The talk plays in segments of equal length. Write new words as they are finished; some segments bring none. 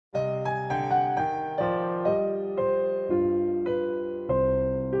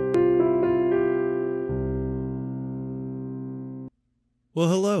Well,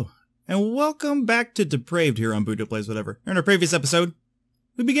 hello, and welcome back to Depraved here on Buto Plays Whatever. In our previous episode,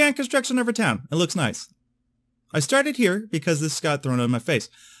 we began construction of our town. It looks nice. I started here because this got thrown on my face.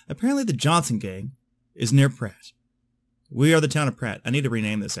 Apparently the Johnson gang is near Pratt. We are the town of Pratt. I need to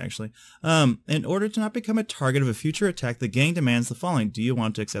rename this, actually. In order to not become a target of a future attack, the gang demands the following. Do you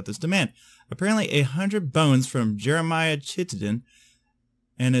want to accept this demand? Apparently 100 bones from Jeremiah Chittenden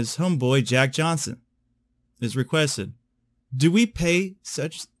and his homeboy Jack Johnson is requested. Do we pay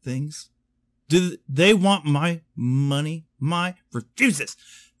such things? Do they want my money? Refuse this.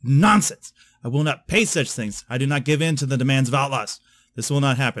 Nonsense. I will not pay such things. I do not give in to the demands of outlaws. This will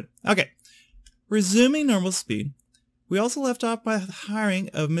not happen. Okay. Resuming normal speed. We also left off by the hiring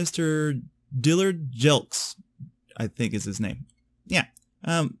of Mr. Dillard Jelks, I think is his name. Yeah.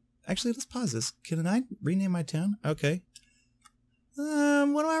 Actually, let's pause this. Can I rename my town? Okay. What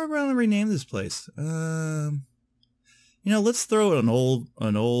do I want to rename this place? You know, let's throw an old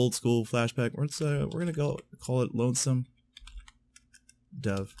school flashback. We're gonna go call it Lonesome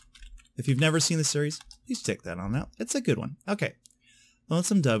Dove. If you've never seen the series, please check that on out. It's a good one. Okay.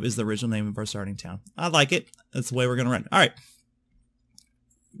 Lonesome Dove is the original name of our starting town. I like it. That's the way we're gonna run. All right.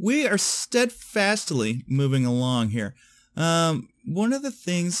 We are steadfastly moving along here. One of the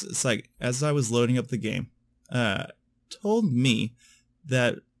things, it's like, as I was loading up the game, told me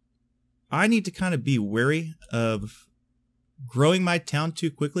that I need to kind of be wary of growing my town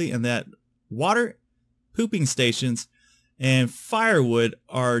too quickly, and that water, pooping stations, and firewood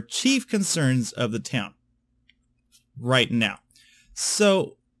are chief concerns of the town right now.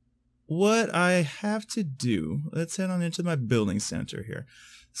 So what I have to do, let's head on into my building center here.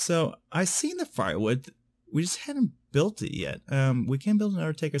 So I seen the firewood. We just hadn't built it yet. We can build an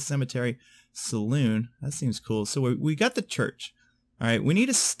Undertaker Cemetery Saloon. That seems cool. So we got the church. All right, we need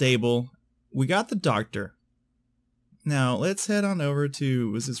a stable. We got the doctor. Now, let's head on over to,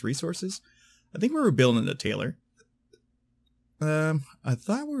 was this resources? I think we were building a tailor. I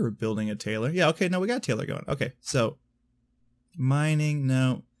thought we were building a tailor. Yeah, okay, no, we got a tailor going. Okay, so, mining,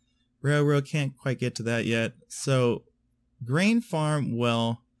 no. Railroad, can't quite get to that yet. So, grain farm,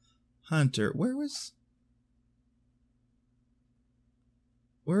 well, hunter. Where is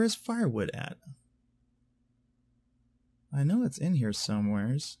firewood at? I know it's in here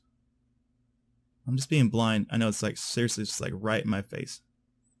somewheres. I'm just being blind. I know it's like, seriously, just like right in my face.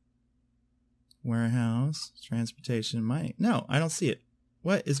 Warehouse, transportation, mining. No, I don't see it.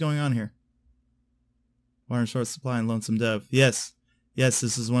 What is going on here? Water and short supply and Lonesome Dove. Yes. Yes,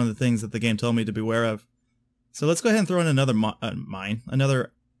 this is one of the things that the game told me to beware of. So let's go ahead and throw in another mine.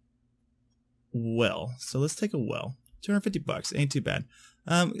 Another well. So let's take a well. 250 bucks. Ain't too bad.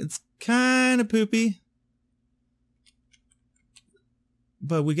 It's kind of poopy.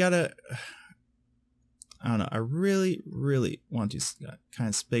 But we gotta... I don't know. I really want to kind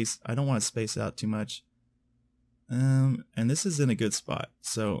of space. I don't want to space out too much. And this is in a good spot.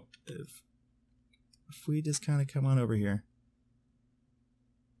 So if we just kind of come on over here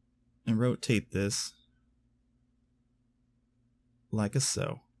and rotate this like a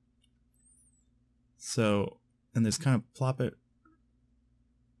so. So, and just kind of plop it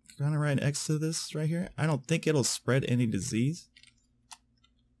kind of right next to this right here. I don't think it'll spread any disease.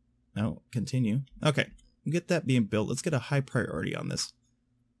 No, continue. Okay. Get that being built. Let's get a high priority on this.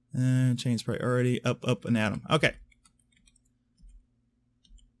 And change priority. Up, and atom. Okay.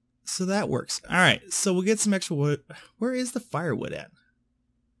 So that works. Alright, so we'll get some extra wood. Where is the firewood at?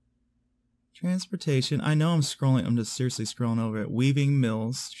 Transportation. I know I'm scrolling. I'm just seriously scrolling over it. Weaving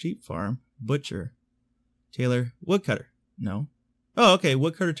mills. Sheep farm. Butcher. Tailor. Woodcutter. No. Oh, okay.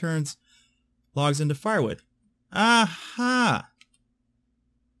 Woodcutter turns logs into firewood. Aha!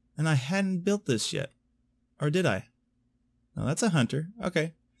 And I hadn't built this yet. Or did I? No, that's a hunter.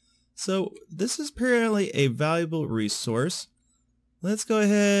 Okay. So this is apparently a valuable resource. Let's go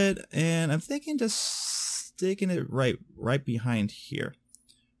ahead and I'm thinking just sticking it right behind here.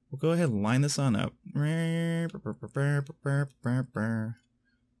 We'll go ahead and line this on up.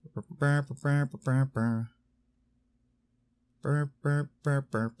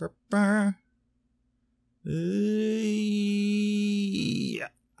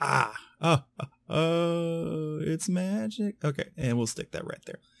 Oh, it's magic. Okay, and we'll stick that right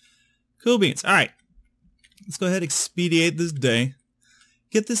there. Cool beans. All right, let's go ahead and expedite this day.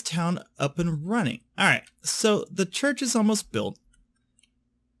 Get this town up and running. All right, so the church is almost built.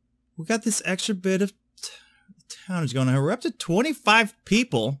 We got this extra bit of townage going on. We're up to 25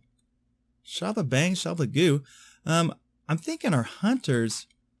 people. Shabba bang, shabba goo. I'm thinking our hunters.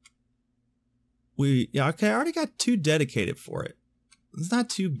 Okay, I already got 2 dedicated for it. It's not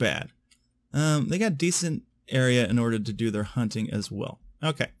too bad. They got decent area in order to do their hunting as well.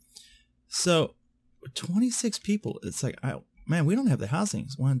 Okay. So 26 people. It's like, man, we don't have the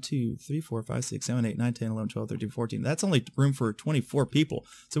housings. 1, 2, 3, 4, 5, 6, 7, 8, 9, 10, 11, 12, 13, 14. That's only room for 24 people.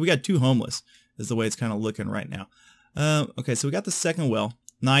 So we got 2 homeless is the way it's kind of looking right now. Okay, so we got the second well.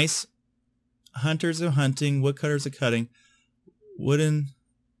 Nice. Hunters are hunting. Woodcutters are cutting. Wooden.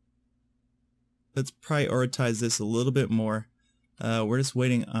 Let's prioritize this a little bit more. We're just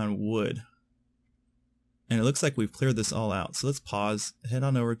waiting on wood. And it looks like we've cleared this all out. So let's pause. Head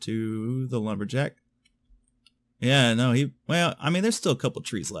on over to the lumberjack. Yeah, no, well, I mean, there's still a couple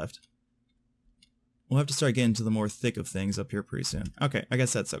trees left. We'll have to start getting to the more thick of things up here pretty soon. Okay, I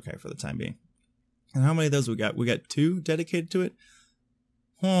guess that's okay for the time being. And how many of those we got? We got 2 dedicated to it?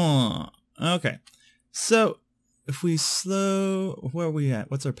 Okay. So, if we slow... Where are we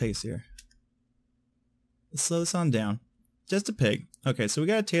at? What's our pace here? Let's slow this on down. Just a pig. Okay, so we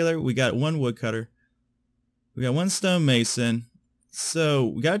got a tailor. We got 1 woodcutter. We got 1 stonemason. So,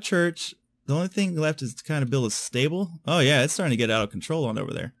 we got a church. The only thing left is to kind of build a stable. Oh, yeah, it's starting to get out of control on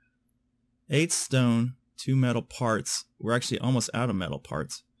over there. 8 stone, 2 metal parts. We're actually almost out of metal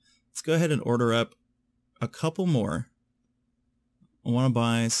parts. Let's go ahead and order up a couple more. I want to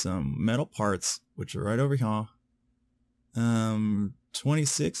buy some metal parts, which are right over here.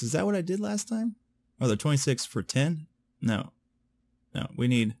 26. Is that what I did last time? Oh, they're 26 for 10? No. No, we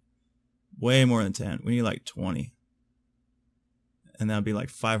need way more than 10. We need like 20. And that'll be like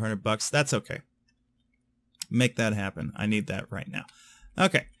 $500. That's okay. Make that happen. I need that right now.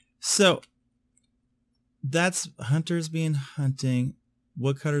 Okay, so that's hunters being hunting.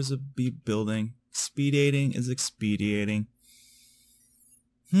 Woodcutters will be building. Expediating is expediating.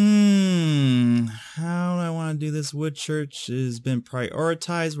 How do I want to do this? Wood church has been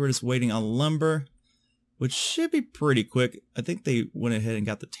prioritized. We're just waiting on lumber, which should be pretty quick. I think they went ahead and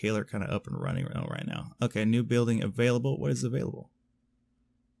got the tailor kind of up and running right now. Okay, new building available. What is available?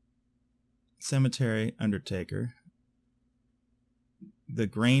 Cemetery, undertaker. The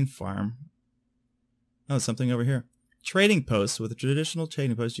grain farm. Oh, something over here. Trading posts. With a traditional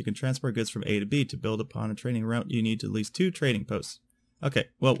trading post, you can transport goods from A to B. To build upon a trading route, you need at least 2 trading posts. Okay,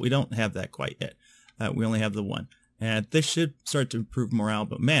 well, we don't have that quite yet. We only have the 1. And this should start to improve morale.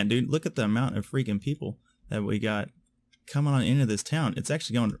 But man, dude, look at the amount of freaking people that we got coming on into this town. It's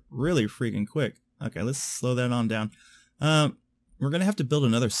actually going really freaking quick. Okay, let's slow that on down. We're going to have to build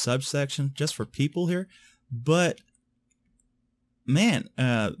another subsection just for people here. But man,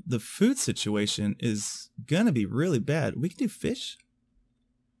 the food situation is going to be really bad. We can do fish.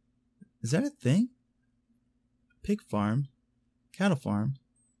 Is that a thing? Pig farm. Cattle farm.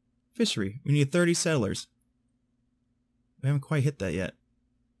 Fishery. We need 30 settlers. We haven't quite hit that yet.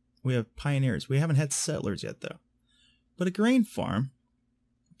 We have pioneers. We haven't had settlers yet, though. But a grain farm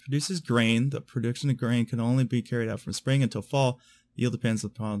produces grain. The production of grain can only be carried out from spring until fall. Yield depends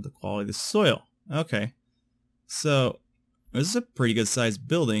upon the quality of the soil. Okay. So, this is a pretty good sized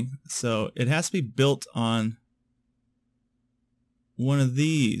building. So, it has to be built on one of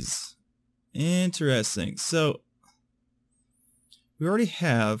these. Interesting. So, we already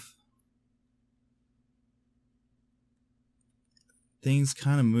have things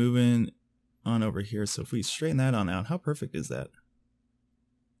kind of moving on over here. So if we straighten that on out, how perfect is that?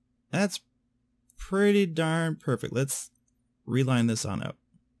 That's pretty darn perfect. Let's reline this on up.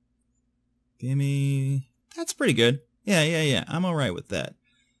 That's pretty good. Yeah. I'm all right with that.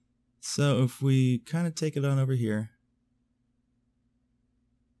 So if we kind of take it on over here,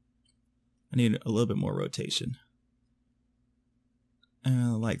 I need a little bit more rotation.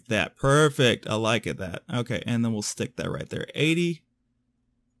 Like that. Perfect. I like it that. Okay, and then we'll stick that right there. 80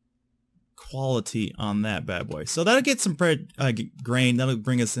 quality on that bad boy. So that'll get some grain. That'll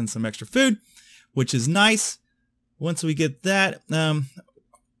bring us in some extra food, which is nice. Once we get that, I'm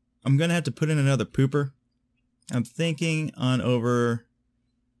going to have to put in another pooper. I'm thinking on over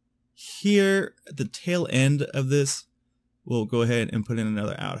here at the tail end of this, we'll go ahead and put in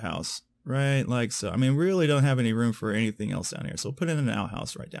another outhouse. Right, like so. I mean, we really don't have any room for anything else down here. So we'll put in an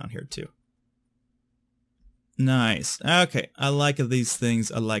outhouse right down here too. Nice. Okay, I like these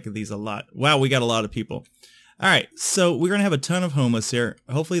things. I like these a lot. Wow, we got a lot of people. All right, so we're going to have a ton of homeless here.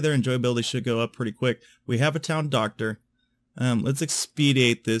 Hopefully their enjoyability should go up pretty quick. We have a town doctor. Let's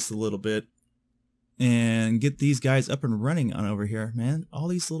expedite this a little bit and get these guys up and running on over here, man. All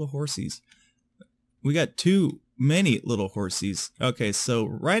these little horsies. We got too many little horsies. Okay, so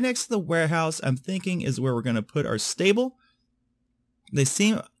right next to the warehouse, I'm thinking is where we're going to put our stable. They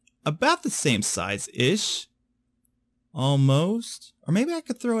seem about the same size-ish. Almost. Or maybe I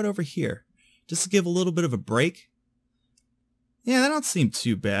could throw it over here, just to give a little bit of a break. Yeah, that don't seem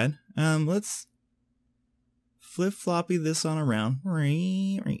too bad. Let's flip-floppy this on around.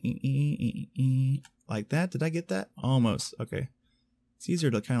 Like that. Did I get that? Almost. Okay. It's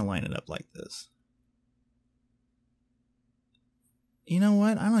easier to kind of line it up like this. You know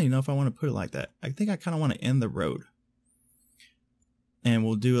what? I don't even know if I want to put it like that. I think I kind of want to end the road. And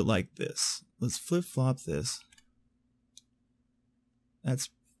we'll do it like this. Let's flip-flop this. That's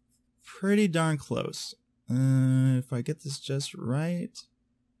pretty darn close. If I get this just right.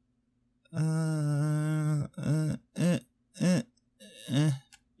 Yeah,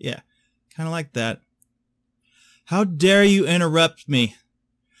 kind of like that. How dare you interrupt me?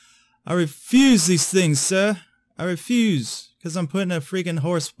 I refuse these things, sir. I refuse. Because I'm putting a freaking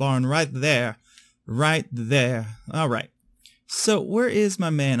horse barn right there. Right there. Alright. So, where is my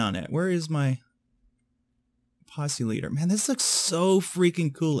man on it? Where is my posse leader? Man, this looks so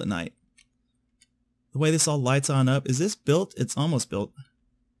freaking cool at night. The way this all lights on up. Is this built? It's almost built.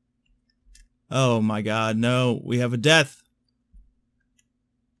 Oh my god, no. We have a death.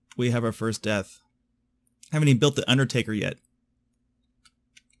 We have our first death. Haven't even built the Undertaker yet.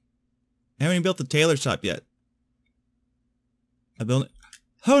 Haven't even built the tailor shop yet. I built it.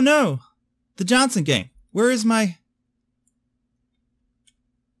 Oh no! The Johnson gang. Where's my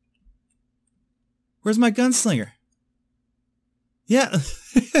gunslinger? Yeah.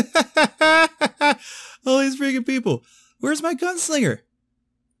 All these freaking people. Where's my gunslinger?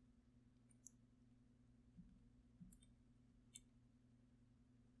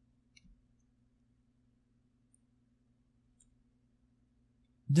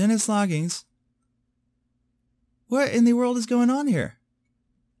 Dennis Loggins. What in the world is going on here?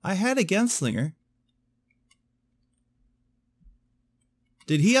 I had a gunslinger.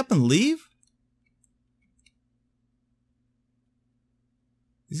 Did he up and leave?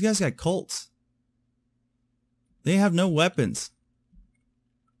 These guys got Colts. They have no weapons.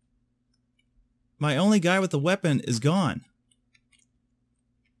 My only guy with a weapon is gone.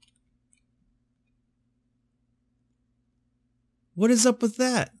 What is up with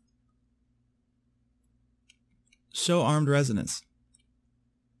that? Show armed residents.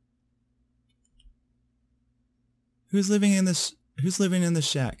 Who's living in this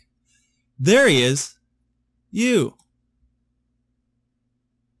shack? There he is. You.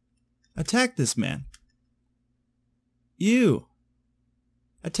 Attack this man. You.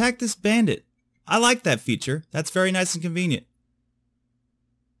 Attack this bandit. I like that feature. That's very nice and convenient.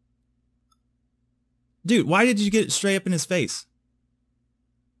 Dude, why did you get it straight up in his face?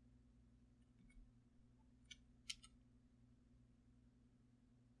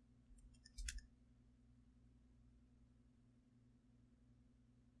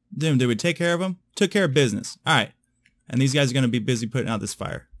 Did we take care of him? Took care of business. Alright. And these guys are going to be busy putting out this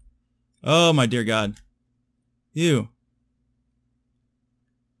fire. Oh my dear God. You.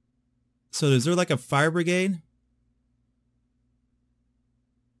 So is there like a fire brigade?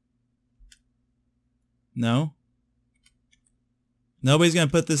 No? Nobody's going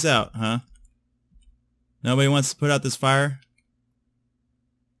to put this out, huh? Nobody wants to put out this fire?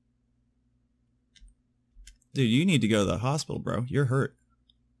 Dude, you need to go to the hospital, bro. You're hurt.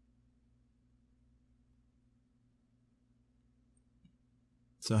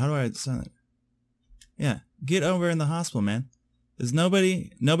 So how do I send it? Yeah, get over in the hospital, man. There's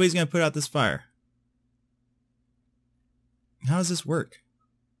nobody's gonna put out this fire. How does this work?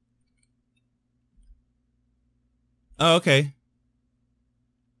 Oh, okay.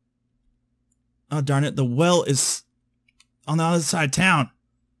 Oh, darn it. The well is on the other side of town.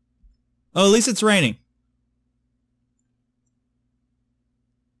 Oh, at least it's raining.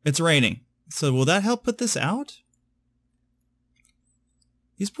 It's raining. So will that help put this out?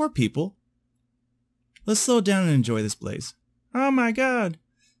 These poor people. Let's slow down and enjoy this blaze. Oh my god.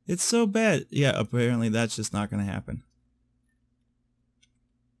 It's so bad. Yeah, apparently that's just not going to happen.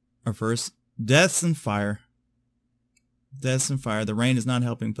 Our first deaths and fire. Deaths and fire. The rain is not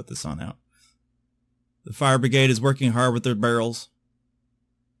helping put this on out. The fire brigade is working hard with their barrels.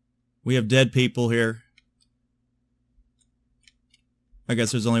 We have dead people here. I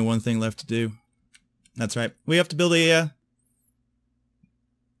guess there's only one thing left to do. That's right. We have to build an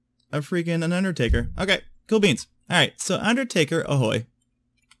Undertaker. Okay, cool beans. Alright, so Undertaker, ahoy.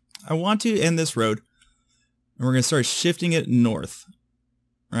 I want to end this road. And we're going to start shifting it north.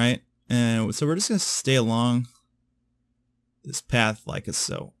 Right? And so we're just going to stay along this path like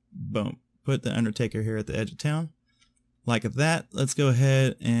so. Boom. Put the Undertaker here at the edge of town. Like that. Let's go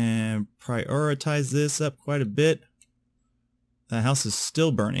ahead and prioritize this up quite a bit. The house is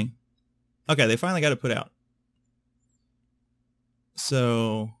still burning. Okay, they finally got it put out.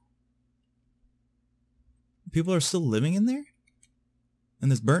 So people are still living in there? In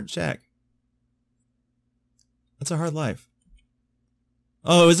this burnt shack? That's a hard life.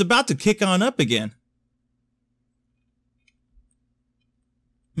 Oh, it was about to kick on up again.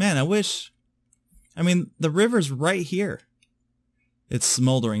 Man, I wish... I mean, the river's right here. It's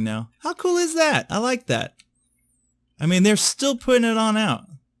smoldering now. How cool is that? I like that. I mean, they're still putting it on out.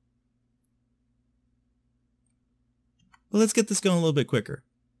 Well, let's get this going a little bit quicker.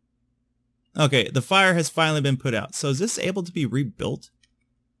 Okay, the fire has finally been put out. So is this able to be rebuilt?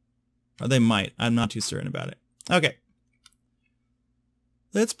 Or they might. I'm not too certain about it. Okay.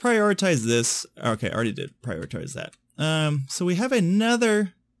 Let's prioritize this. Okay, I already did prioritize that. So we have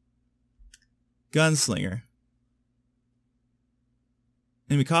another gunslinger.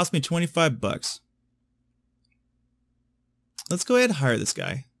 And it cost me 25 bucks. Let's go ahead and hire this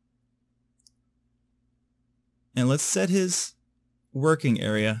guy. And let's set his working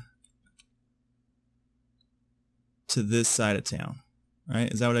area to this side of town.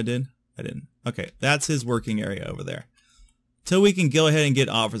 Right? Is that what I did? I didn't. Okay, that's his working area over there. Till we can go ahead and get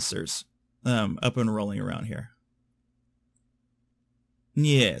officers up and rolling around here.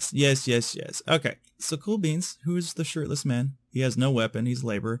 Yes, yes, yes, yes. Okay, so cool beans. Who is the shirtless man? He has no weapon. He's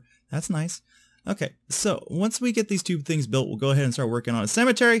labor. That's nice. Okay, so once we get these two things built, we'll go ahead and start working on a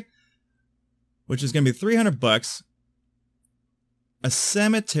cemetery, which is going to be 300 bucks. A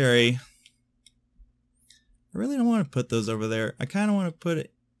cemetery. I really don't want to put those over there. I kind of want to put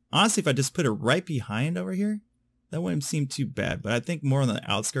it... Honestly, if I just put it right behind over here, that wouldn't seem too bad. But I think more on the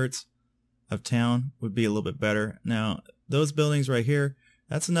outskirts of town would be a little bit better. Now, those buildings right here,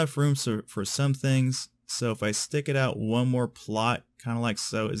 that's enough room for some things. So if I stick it out one more plot, kind of like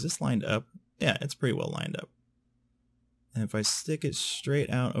so. Is this lined up? Yeah, it's pretty well lined up. And if I stick it straight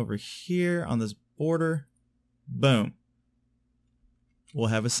out over here on this border, boom, we'll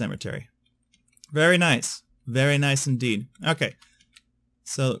have a cemetery. Very nice. Very nice indeed. Okay.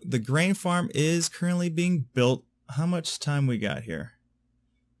 So the grain farm is currently being built. How much time we got here?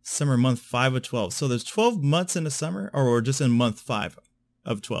 Summer month 5 of 12. So there's 12 months in the summer, or we're just in month 5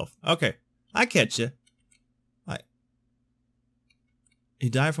 of 12. Okay. I catch you. He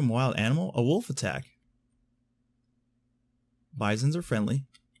died from a wild animal? A wolf attack. Bisons are friendly.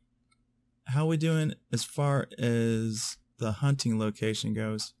 How are we doing as far as the hunting location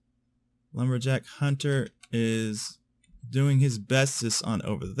goes? Lumberjack Hunter is doing his bestest on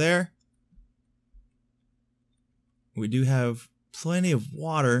over there. We do have plenty of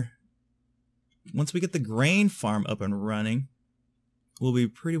water. Once we get the grain farm up and running, we'll be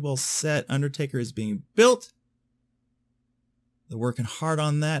pretty well set. Undertaker is being built. They're working hard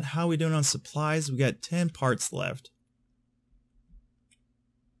on that. How are we doing on supplies? We got 10 parts left.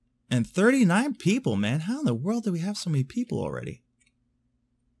 And 39 people, man. How in the world do we have so many people already?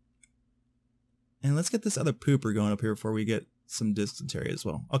 And let's get this other pooper going up here before we get some dysentery as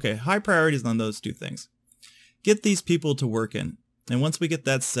well. Okay, high priorities on those two things. Get these people to work in. And once we get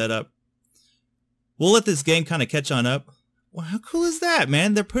that set up, we'll let this game kind of catch on up. Well, how cool is that,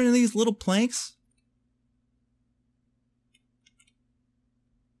 man? They're putting these little planks.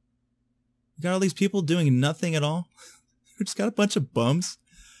 You got all these people doing nothing at all. We just got a bunch of bums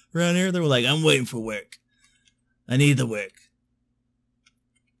around here. They were like, I'm waiting for work. I need the work.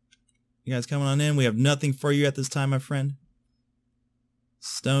 You guys coming on in? We have nothing for you at this time, my friend.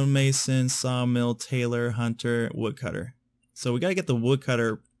 Stonemason, sawmill, tailor, hunter, woodcutter. So we got to get the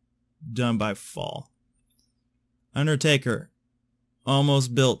woodcutter done by fall. Undertaker,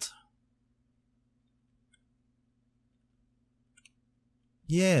 almost built.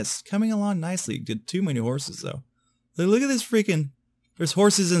 Yes, coming along nicely. Did too many horses though. Look at this freaking... There's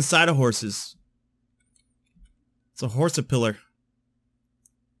horses inside of horses. It's a horsepillar.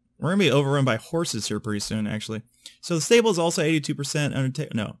 We're going to be overrun by horses here pretty soon, actually. So the stable is also 82%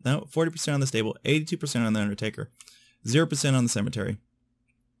 Undertaker. No, 40% on the stable, 82% on the Undertaker, 0% on the cemetery.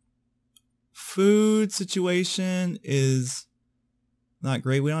 Food situation is not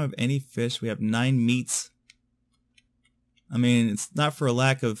great. We don't have any fish. We have 9 meats. I mean, it's not for a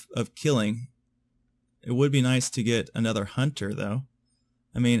lack of killing. It would be nice to get another hunter, though.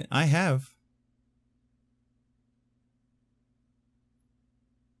 I mean, I have...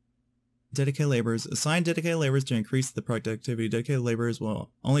 Dedicated laborers. Assign dedicated laborers to increase the productivity. Dedicated laborers will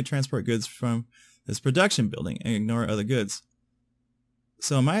only transport goods from this production building and ignore other goods.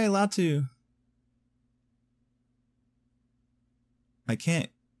 So am I allowed to... I can't...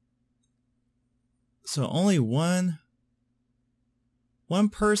 So only one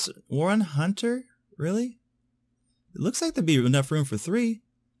person, one hunter? Really? It looks like there'd be enough room for 3.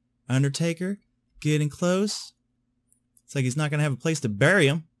 Undertaker, getting close. It's like he's not going to have a place to bury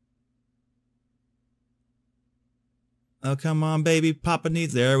him. Oh, come on, baby. Papa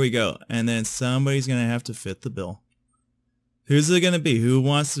needs... There we go. And then somebody's going to have to fit the bill. Who's it gonna be? Who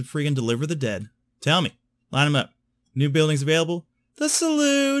wants to freaking deliver the dead? Tell me. Line them up. New buildings available. The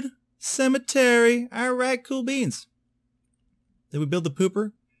saloon. Cemetery. Alright, cool beans. Did we build the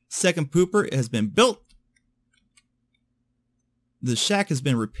pooper? Second pooper has been built. The shack has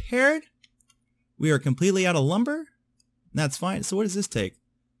been repaired. We are completely out of lumber. That's fine. So what does this take?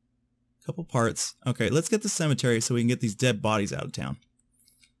 A couple parts. Okay, let's get the cemetery so we can get these dead bodies out of town.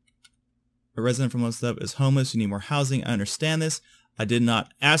 A resident from Lonesome is homeless. You need more housing. I understand this. I did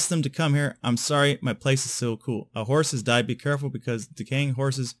not ask them to come here. I'm sorry. My place is so cool. A horse has died. Be careful because decaying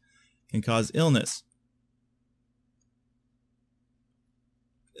horses can cause illness.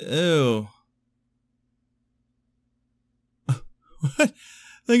 Ew. What?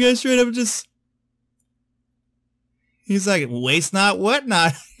 The guy straight up just... He's like, waste not, what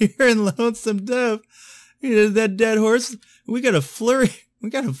not? Here in Lonesome Dove. That dead horse. We got a flurry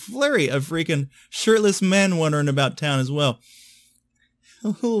of freaking shirtless men wandering about town as well.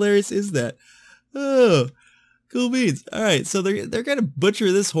 How hilarious is that? Oh, cool beans. All right, so they're gonna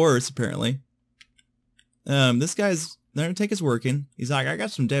butcher this horse apparently. This guy's they're gonna take his working. He's like, I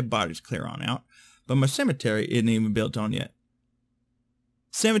got some dead bodies to clear on out, but my cemetery isn't even built on yet.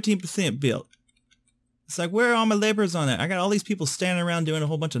 17% built. It's like, where are all my laborers on that? I got all these people standing around doing a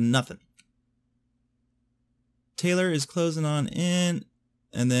whole bunch of nothing. Taylor is closing on in,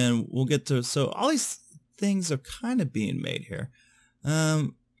 and then we'll get to, so all these things are kind of being made here.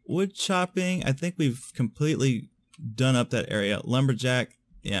 Wood chopping, I think we've completely done up that area. Lumberjack,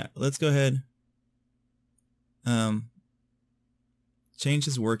 yeah, let's go ahead. Change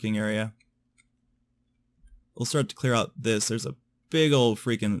his working area. We'll start to clear out this. There's a big old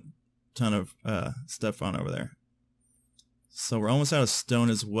freaking ton of stuff on over there. So we're almost out of stone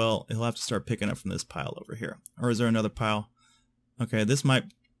as well. He'll have to start picking up from this pile over here. Or is there another pile? Okay, this might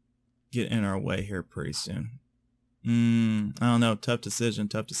get in our way here pretty soon. I don't know. Tough decision.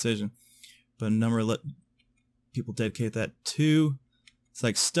 But a number let people dedicate that to. It's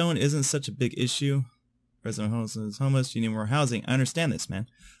like stone isn't such a big issue. Resident homeless is homeless. You need more housing. I understand this, man.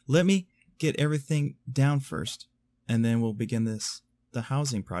 Let me get everything down first, and then we'll begin the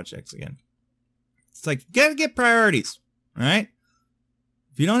housing projects again. It's like, gotta get priorities, all right?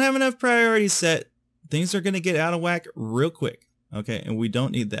 If you don't have enough priorities set, things are gonna get out of whack real quick, okay? And we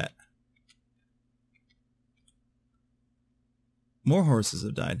don't need that. More horses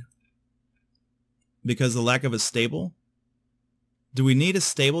have died because of the lack of a stable. Do we need a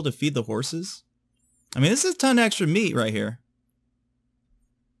stable to feed the horses? I mean, this is a ton of extra meat right here.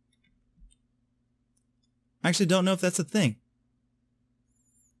 I actually don't know if that's a thing.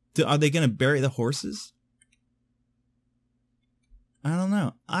 Are they going to bury the horses? I don't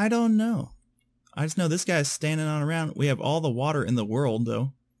know. I just know this guy's standing on around. We have all the water in the world,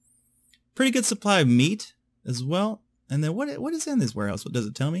 though. Pretty good supply of meat as well. And then what is in this warehouse? What does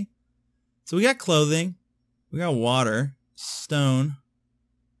it tell me? So we got clothing. We got water, stone,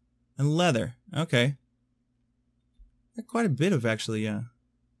 and leather. Okay. Got quite a bit of actually,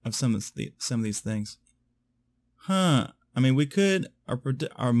 of some of these things. Huh. I mean, we could,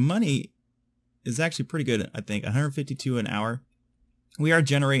 our money is actually pretty good, I think. 152 an hour. We are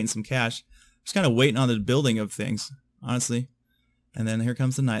generating some cash. Just kind of waiting on the building of things, honestly. And then here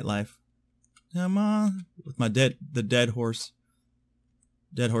comes the nightlife. Come on. With my the dead horse.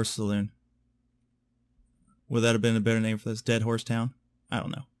 Dead Horse Saloon. Would that have been a better name for this? Dead Horse Town? I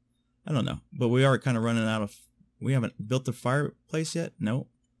don't know. But we are kind of running out of, we haven't built the fireplace yet? No.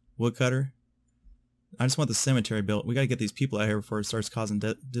 Woodcutter. I just want the cemetery built. We got to get these people out here before it starts causing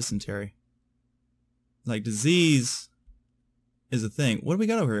dysentery. Like, disease is a thing. What do we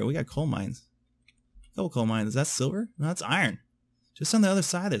got over here? We got coal mines. A couple coal mines. Is that silver? No, that's iron. Just on the other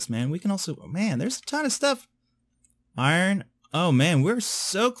side of this, man. We can also... Man, there's a ton of stuff. Iron. Oh, man. We're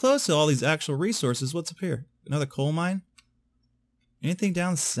so close to all these actual resources. What's up here? Another coal mine? Anything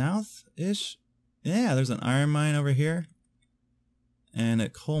down south-ish? Yeah, there's an iron mine over here. And a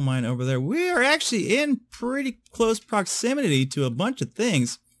coal mine over there. We are actually in pretty close proximity to a bunch of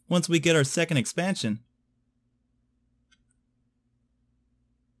things once we get our second expansion.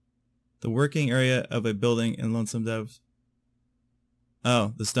 The working area of a building in Lonesome Dove.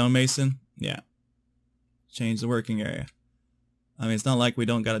 Oh, the stonemason? Yeah. Change the working area. I mean, it's not like we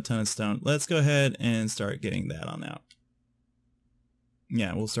don't got a ton of stone. Let's go ahead and start getting that on out.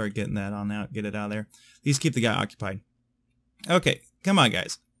 Yeah, we'll start getting that on out. Get it out of there. At least keep the guy occupied. Okay, come on,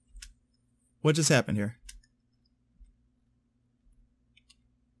 guys. What just happened here?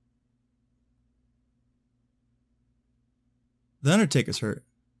 The Undertaker's hurt.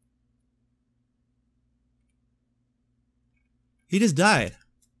 He just died.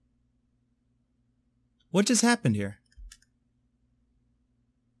 What just happened here?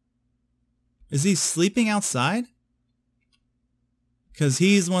 Is he sleeping outside? Because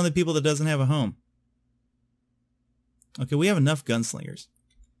he's one of the people that doesn't have a home. Okay, we have enough gunslingers.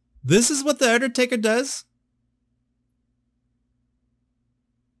 This is what the Undertaker does?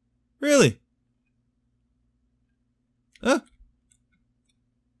 Really? Oh.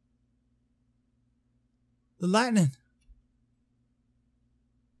 The lightning.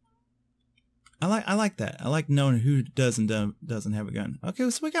 I like that. I like knowing who does and doesn't have a gun. Okay,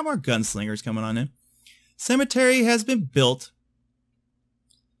 so we got more gunslingers coming on in. Cemetery has been built.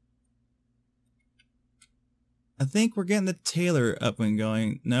 I think we're getting the tailor up and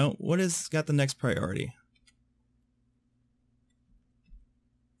going. No, what has got the next priority?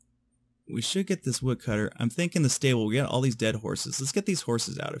 We should get this woodcutter. I'm thinking the stable. We got all these dead horses. Let's get these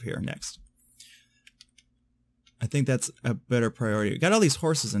horses out of here next. I think that's a better priority. We got all these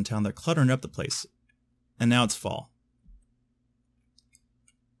horses in town. They're cluttering up the place. And now it's fall.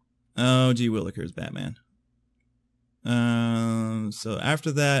 Oh, gee willikers, Batman. So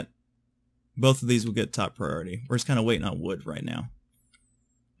after that, both of these will get top priority. We're just kind of waiting on wood right now.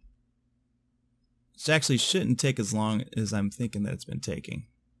 Which actually shouldn't take as long as I'm thinking that it's been taking.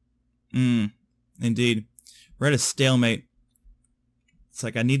 Indeed. We're at a stalemate. It's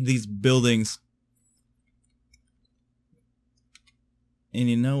like I need these buildings. And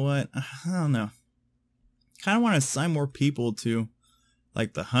you know what? I don't know. Kind of want to assign more people to,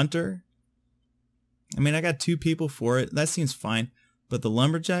 like, the hunter. I mean, I got 2 people for it. That seems fine. But the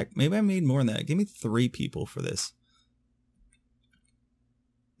lumberjack, maybe I need more than that. Give me 3 people for this.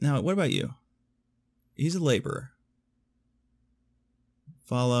 Now, what about you? He's a laborer.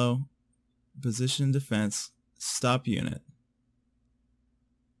 Follow. Position defense. Stop unit.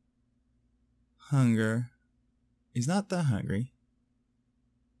 Hunger. He's not that hungry.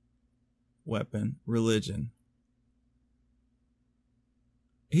 Weapon. Religion.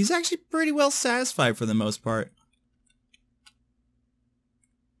 He's actually pretty well satisfied for the most part.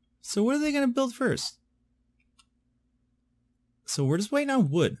 So what are they going to build first? So we're just waiting on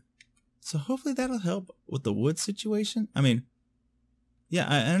wood. So hopefully that'll help with the wood situation. I mean, yeah,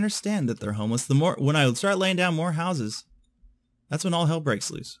 I understand that they're homeless. The more, when I start laying down more houses, that's when all hell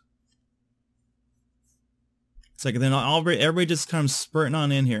breaks loose. It's like then everybody just comes spurting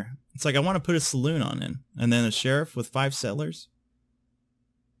on in here. It's like I want to put a saloon on in, and then a sheriff with 5 settlers.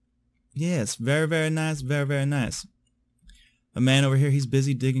 Yes, very, very nice, very, very nice. A man over here, he's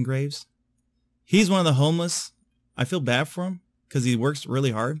busy digging graves. He's one of the homeless. I feel bad for him because he works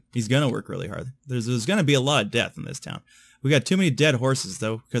really hard. He's going to work really hard. There's going to be a lot of death in this town. We got too many dead horses,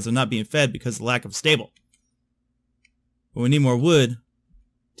 though, because they're not being fed because of the lack of stable. But we need more wood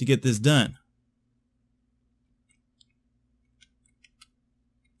to get this done.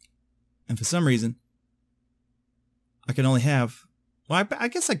 And for some reason, I can only have... Well, I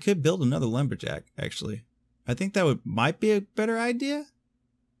guess I could build another lumberjack, actually. I think that might be a better idea.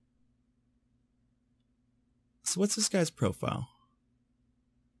 So what's this guy's profile?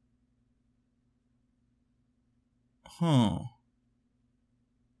 Huh.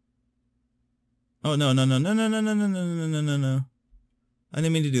 Oh, no. I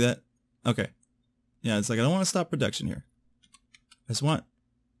didn't mean to do that. Okay. Yeah, it's like I don't want to stop production here. I just want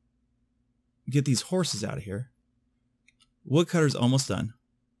to get these horses out of here. Woodcutter's almost done.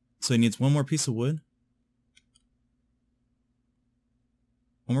 So he needs one more piece of wood.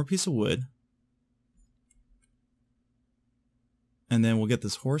 One more piece of wood. And then we'll get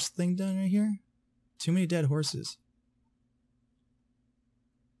this horse thing done right here. Too many dead horses.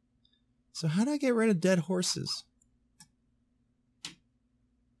 So how do I get rid of dead horses?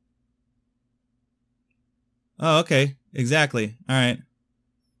 Oh, okay. Exactly. Alright.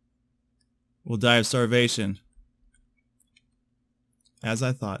 We'll die of starvation. As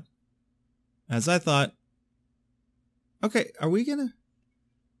I thought. As I thought. Okay, are we gonna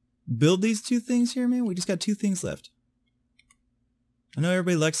build these 2 things here, man? We just got 2 things left. I know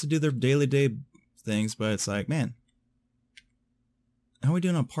everybody likes to do their daily things, but it's like, man. How are we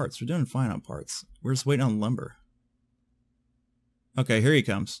doing on parts? We're doing fine on parts. We're just waiting on lumber. Okay, here he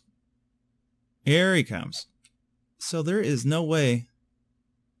comes. Here he comes. So there is no way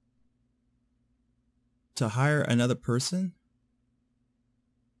to hire another person?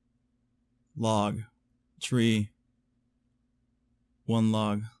 Log. Tree. 1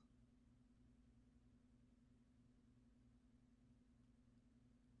 log.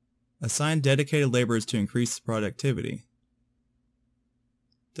 Assign dedicated laborers to increase productivity.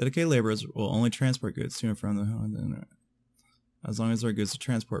 Dedicated laborers will only transport goods to and from the home as long as there are goods to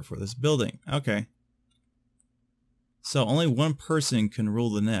transport for this building. Okay. So only 1 person can rule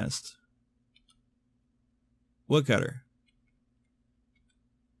the nest. Woodcutter.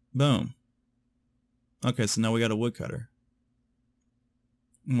 Boom. Okay, so now we got a woodcutter.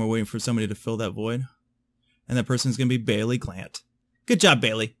 And we're waiting for somebody to fill that void. And that person's going to be Bailey Glant. Good job,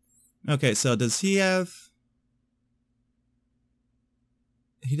 Bailey. Okay, so does he have...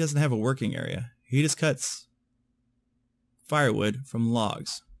 He doesn't have a working area. He just cuts firewood from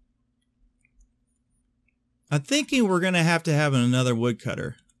logs. I'm thinking we're going to have another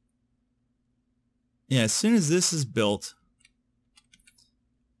woodcutter. Yeah, as soon as this is built,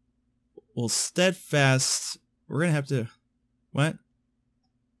 we'll steadfast... We're going to have to... What?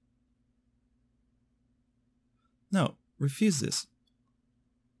 No, refuse this.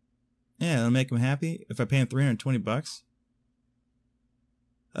 Yeah, that'll make him happy if I pay him 320 bucks.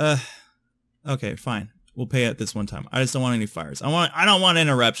 Okay, fine. We'll pay it this one time. I just don't want any fires. I don't want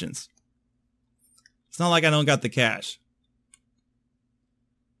interruptions. It's not like I don't got the cash.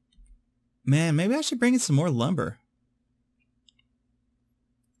 Man, maybe I should bring in some more lumber.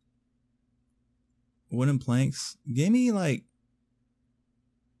 Wooden planks. Give me like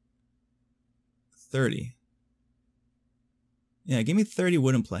 30. Yeah, give me 30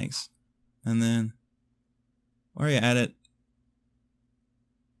 wooden planks. And then, or you add it.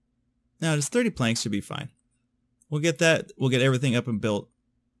 No, just 30 planks should be fine. We'll get that. We'll get everything up and built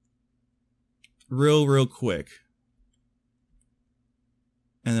real quick.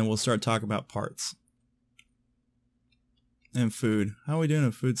 And then we'll start talking about parts. And food. How are we doing in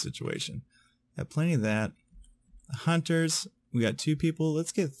a food situation? Got plenty of that. Hunters. We got 2 people.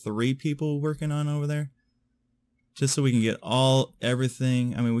 Let's get 3 people working on over there. Just so we can get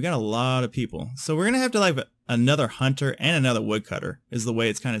everything. I mean, we got a lot of people. So we're going to have to like another hunter and another woodcutter is the way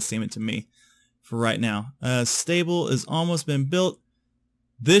it's kind of seeming to me for right now. Stable has almost been built.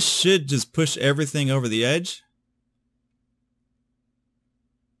 This should just push everything over the edge.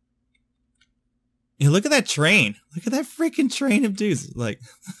 Yeah, look at that train. Look at that freaking train of dudes. Like,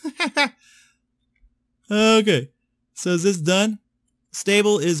 okay. So is this done?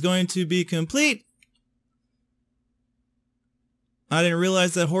 Stable is going to be complete. I didn't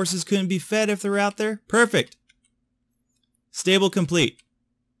realize that horses couldn't be fed if they're out there. Perfect. Stable complete.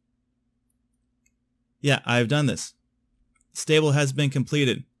 Yeah, I've done this. Stable has been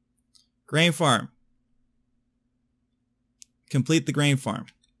completed. Grain farm. Complete the grain farm.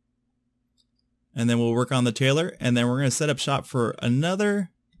 And then we'll work on the tailor. And then we're going to set up shop for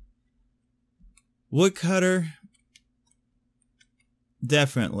another woodcutter.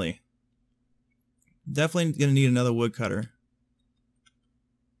 Definitely. Definitely going to need another woodcutter.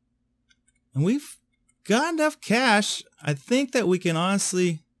 And we've got enough cash. I think that we can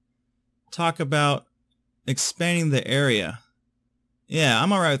honestly talk about expanding the area. Yeah,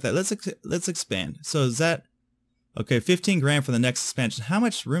 I'm all right with that. Let's expand. So is that... Okay, 15 grand for the next expansion. How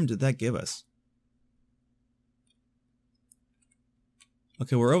much room did that give us?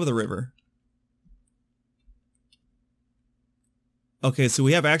 Okay, we're over the river. Okay, so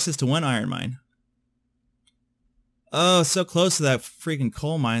we have access to 1 iron mine. Oh, so close to that freaking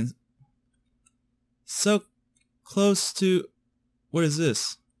coal mine. So close to... What is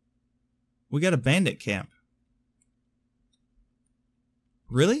this? We got a bandit camp.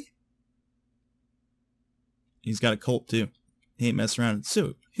 Really? He's got a Colt too. He ain't messing around.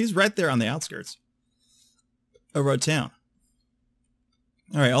 So he's right there on the outskirts of our town.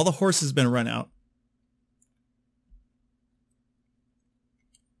 Alright, all the horses have been run out.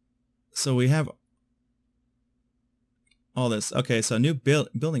 So we have all this. Okay, so a new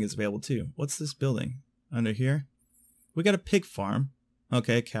building is available too. What's this building? Under here? We got a pig farm.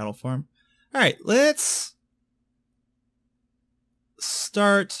 Okay, cattle farm. Alright, let's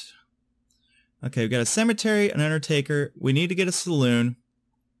start. Okay, we got a cemetery, an undertaker. We need to get a saloon.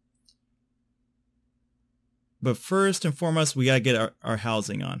 But first and foremost, we got to get our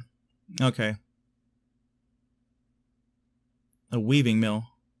housing on. Okay. A weaving mill.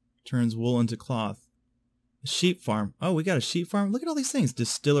 Turns wool into cloth. A sheep farm. Oh, we got a sheep farm? Look at all these things.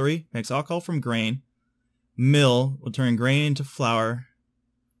 Distillery. Makes alcohol from grain. Mill will turn grain into flour.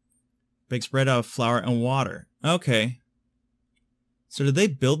 Bakes bread out of flour and water. Okay. So did they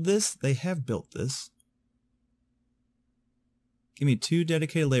build this? They have built this. Give me 2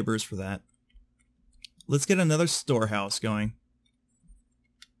 dedicated laborers for that. Let's get another storehouse going.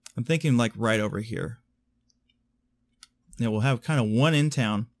 I'm thinking like right over here. Yeah, we'll have kind of 1 in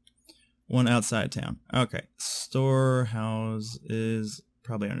town, 1 outside town. Okay. Storehouse is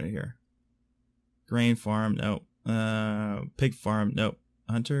probably under here. Grain farm, nope. Pig farm, nope.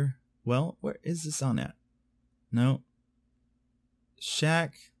 Hunter, well, where is this on at? No.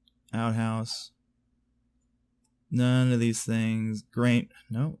 Shack, outhouse. None of these things. Grain,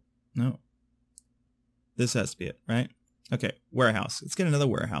 no, no. This has to be it, right? Okay, warehouse. Let's get another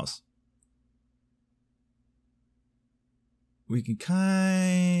warehouse. we can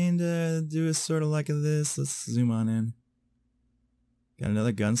kind of do a sort of like this. Let's zoom on in. Got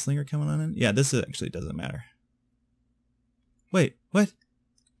another gunslinger coming on in? Yeah, this actually doesn't matter. Wait, what?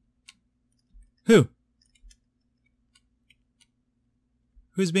 Who?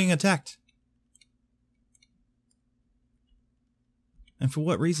 Who's being attacked? And for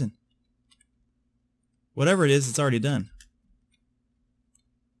what reason? Whatever it is, it's already done.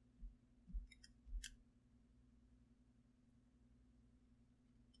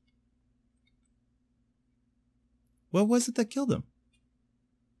 What was it that killed him?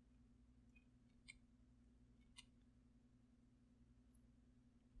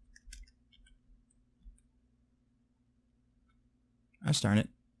 Gosh darn it.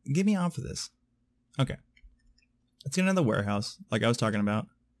 Get me off of this. Okay. Let's get another warehouse, like I was talking about.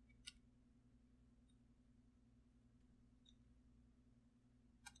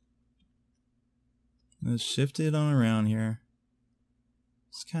 Let's shift it on around here.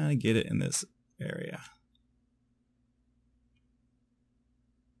 Just kind of get it in this area.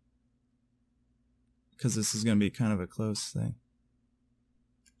 Because this is going to be kind of a close thing.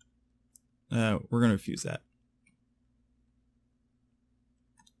 We're going to refuse that.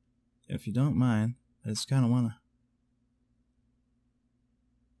 If you don't mind, I just kind of want to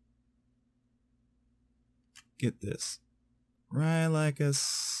get this right like a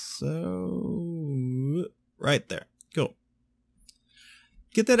so. Right there. Cool.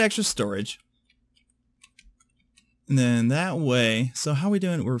 Get that extra storage. And then that way, so how are we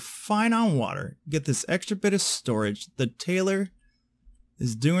doing? We're fine on water. Get this extra bit of storage. The tailor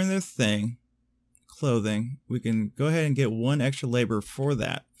is doing their thing. Clothing. We can go ahead and get one extra labor for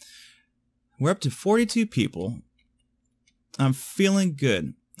that. We're up to 42 people. I'm feeling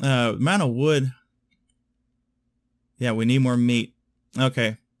good. Amount of wood. Yeah, we need more meat.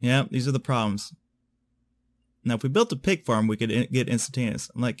 Okay. Yeah, these are the problems. Now, if we built a pig farm, we could get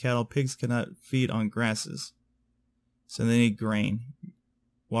instantaneous. Unlike cattle, pigs cannot feed on grasses. So they need grain.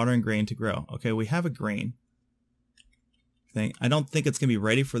 Water and grain to grow. Okay, we have a grain thing. I don't think it's going to be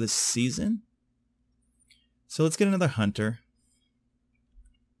ready for this season. So let's get another hunter.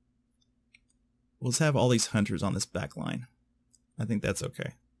 Let's have all these hunters on this back line. I think that's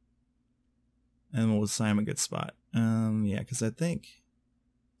okay. And we'll assign them a good spot. Yeah, because I think...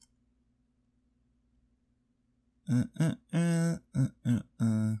 kind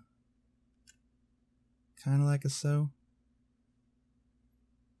of like a so.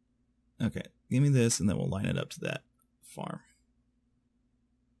 Okay, give me this and then we'll line it up to that farm.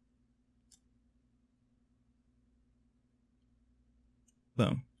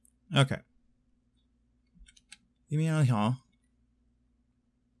 Boom. Okay. Give me a haul.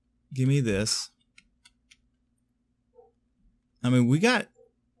 Give me this. I mean, we got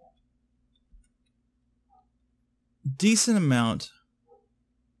decent amount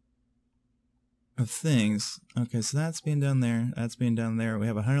of things. Okay, so that's being done there. That's being done there. We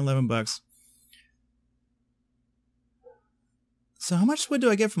have 111 bucks. So how much wood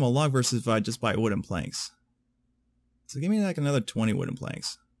do I get from a log versus if I just buy wooden planks? So give me like another 20 wooden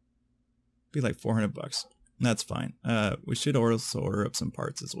planks. Be like 400 bucks. That's fine. We should also order up some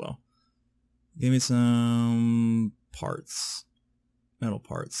parts as well. Give me some parts. Metal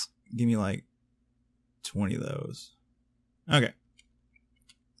parts. Give me like 20 of those. Okay.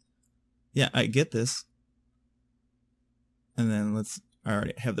 Yeah, I get this. And then I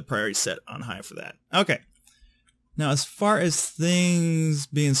already have the priority set on high for that. Okay. Now, as far as things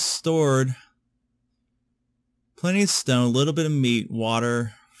being stored, plenty of stone, a little bit of meat,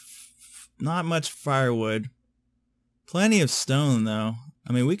 water, not much firewood. Plenty of stone, though.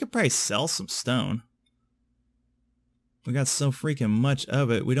 I mean, we could probably sell some stone. We got so freaking much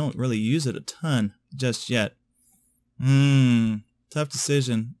of it. We don't really use it a ton just yet. Tough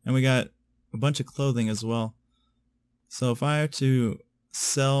decision. And we got a bunch of clothing as well. So if I have to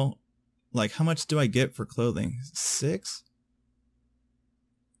sell, like, how much do I get for clothing? 6?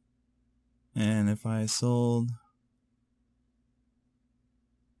 And if I sold...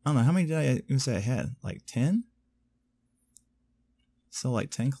 I don't know, how many did I even say I had? Like 10? So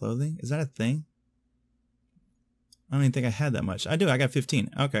like 10 clothing? Is that a thing? I don't even think I had that much. I do, I got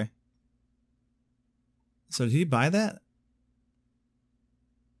 15. Okay. So did he buy that?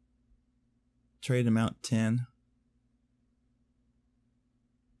 Trade amount 10.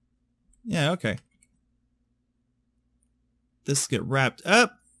 Yeah, okay. This get wrapped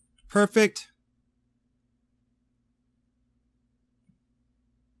up. Perfect.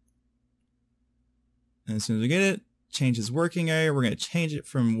 And as soon as we get it, change his working area. We're going to change it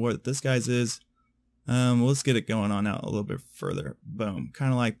from what this guy's is. Let's get it going on out a little bit further. Boom.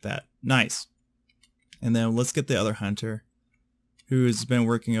 Kind of like that. Nice. And then let's get the other hunter. who's been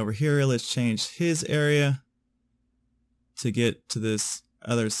working over here. Let's change his area to get to this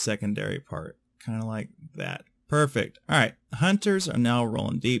other secondary part. Kind of like that. Perfect. All right. Hunters are now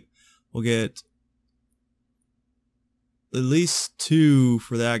rolling deep. We'll get at least 2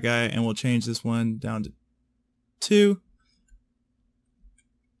 for that guy, and we'll change this one down to 2.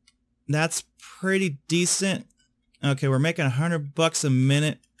 That's pretty decent. Okay, we're making $100 a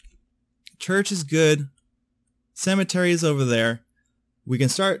minute. Church is good. Cemetery is over there. We can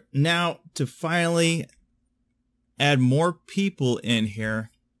start now to finally add more people in here.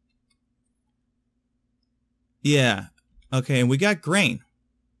 Yeah. Okay, and we got grain.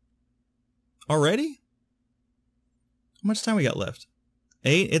 Already? How much time we got left?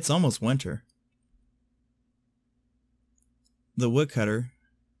 8? It's almost winter. The woodcutter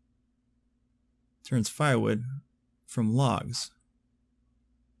turns firewood from logs.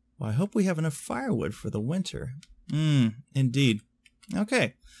 Well, I hope we have enough firewood for the winter. Indeed.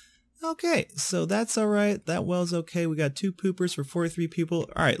 Okay. Okay, so that's alright. That well's okay. We got 2 poopers for 43 people.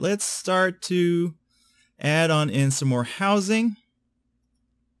 Alright, let's start to add on in some more housing.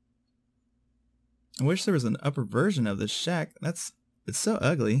 I wish there was an upper version of this shack. It's so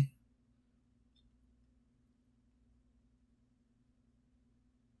ugly.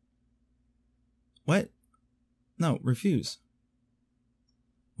 What? No, refuse.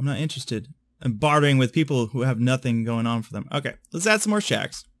 I'm not interested in bartering with people who have nothing going on for them. Okay, let's add some more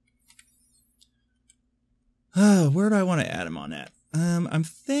shacks. Where do I want to add them on at? I'm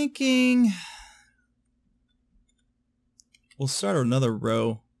thinking we'll start another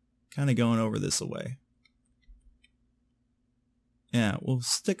row, kind of going over this away. Yeah, we'll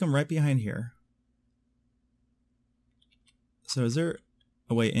stick them right behind here. So is there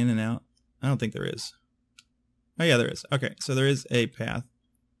a way in and out? I don't think there is. Oh yeah, there is. Okay, so there is a path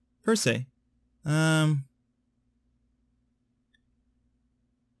per se. Kind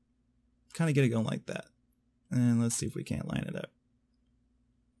of get it going like that. And let's see if we can't line it up.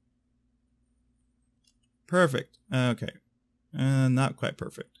 Perfect. Okay. Not quite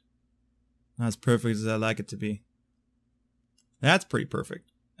perfect. Not as perfect as I like it to be. That's pretty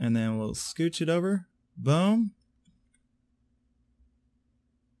perfect. And then we'll scooch it over. Boom.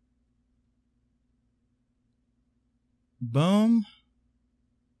 Boom.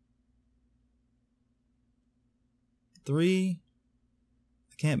 3.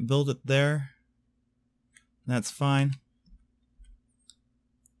 I can't build it there. That's fine.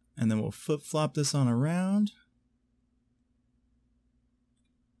 And then we'll flip-flop this on around.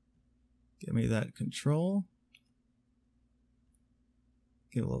 Give me that control.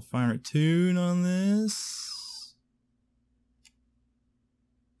 Get a little finer tune on this.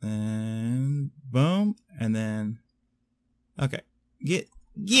 And boom. And then, okay. Get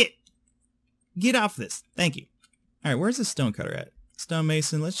off this. Thank you. All right, where's the stonecutter at?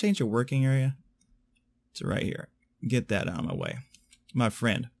 Stonemason, let's change your working area to right here. Get that out of my way. My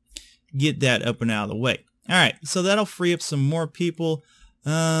friend. Get that up and out of the way. All right, so that'll free up some more people.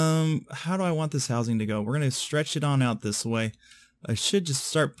 How do I want this housing to go? We're going to stretch it on out this way. I should just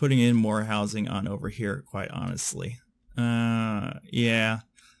start putting in more housing on over here, quite honestly. Yeah.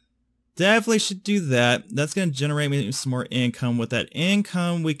 Definitely should do that. That's going to generate me some more income. With that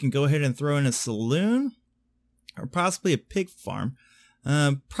income, we can go ahead and throw in a saloon or possibly a pig farm.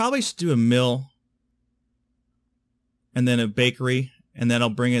 Probably should do a mill and then a bakery, and that'll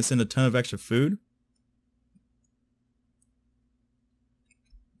bring us in a ton of extra food.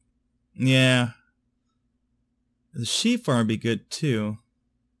 Yeah. The sheep farm would be good too.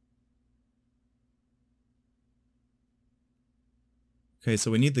 Okay,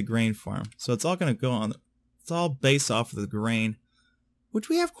 so we need the grain farm. So it's all going to go on. It's all based off of the grain, which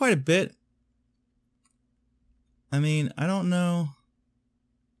we have quite a bit. I mean, I don't know.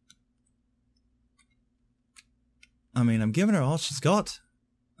 I mean, I'm giving her all she's got.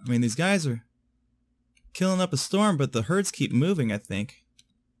 I mean, these guys are killing up a storm, but the herds keep moving, I think.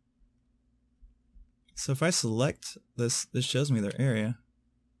 So if I select this, this shows me their area.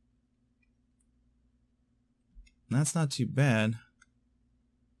 And that's not too bad.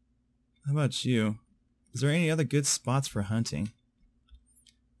 How about you? Is there any other good spots for hunting?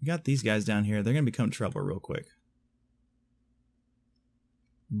 We got these guys down here. They're going to become trouble real quick.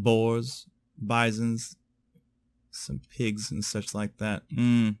 Boars, bisons, some pigs and such like that.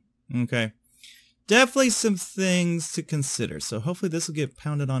 Okay. Definitely some things to consider. So hopefully this will get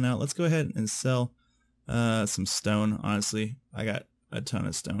pounded on out. Let's go ahead and sell some stone. Honestly, I got a ton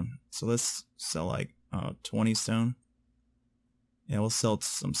of stone. So let's sell like 20 stone. Yeah, we'll sell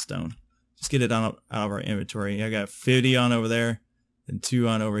some stone. Just get it out of our inventory. I got 50 on over there and 2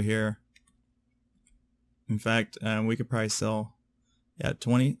 on over here. In fact, we could probably sell Yeah,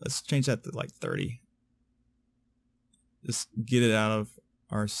 20. Let's change that to like 30. Just get it out of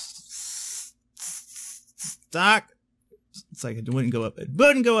our stock. It's like it wouldn't go up. It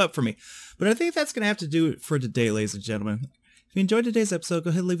wouldn't go up for me. But I think that's going to have to do it for today, ladies and gentlemen. If you enjoyed today's episode, go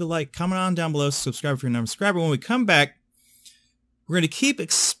ahead and leave a like, comment on down below, subscribe if you're not a subscriber. When we come back, we're going to keep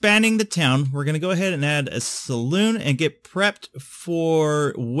expanding the town. We're going to go ahead and add a saloon and get prepped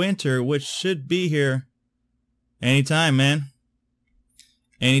for winter, which should be here anytime, man.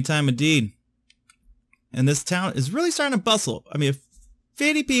 Anytime indeed. And this town is really starting to bustle. I mean,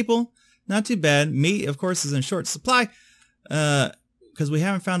 50 people, not too bad. Meat, of course, is in short supply because we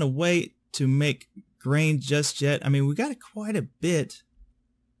haven't found a way to make grain just yet. I mean, we got quite a bit.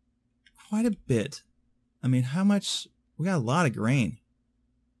 Quite a bit. I mean, how much? We got a lot of grain.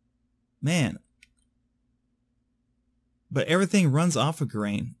 Man. But everything runs off of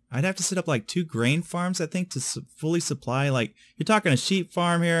grain. I'd have to set up like 2 grain farms, I think, to fully supply. Like, you're talking a sheep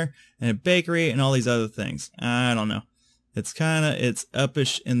farm here and a bakery and all these other things. I don't know. It's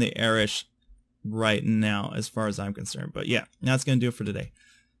uppish in the airish right now as far as I'm concerned. But yeah, that's going to do it for today.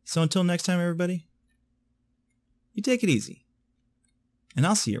 So until next time, everybody, you take it easy. And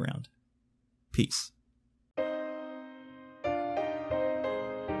I'll see you around. Peace.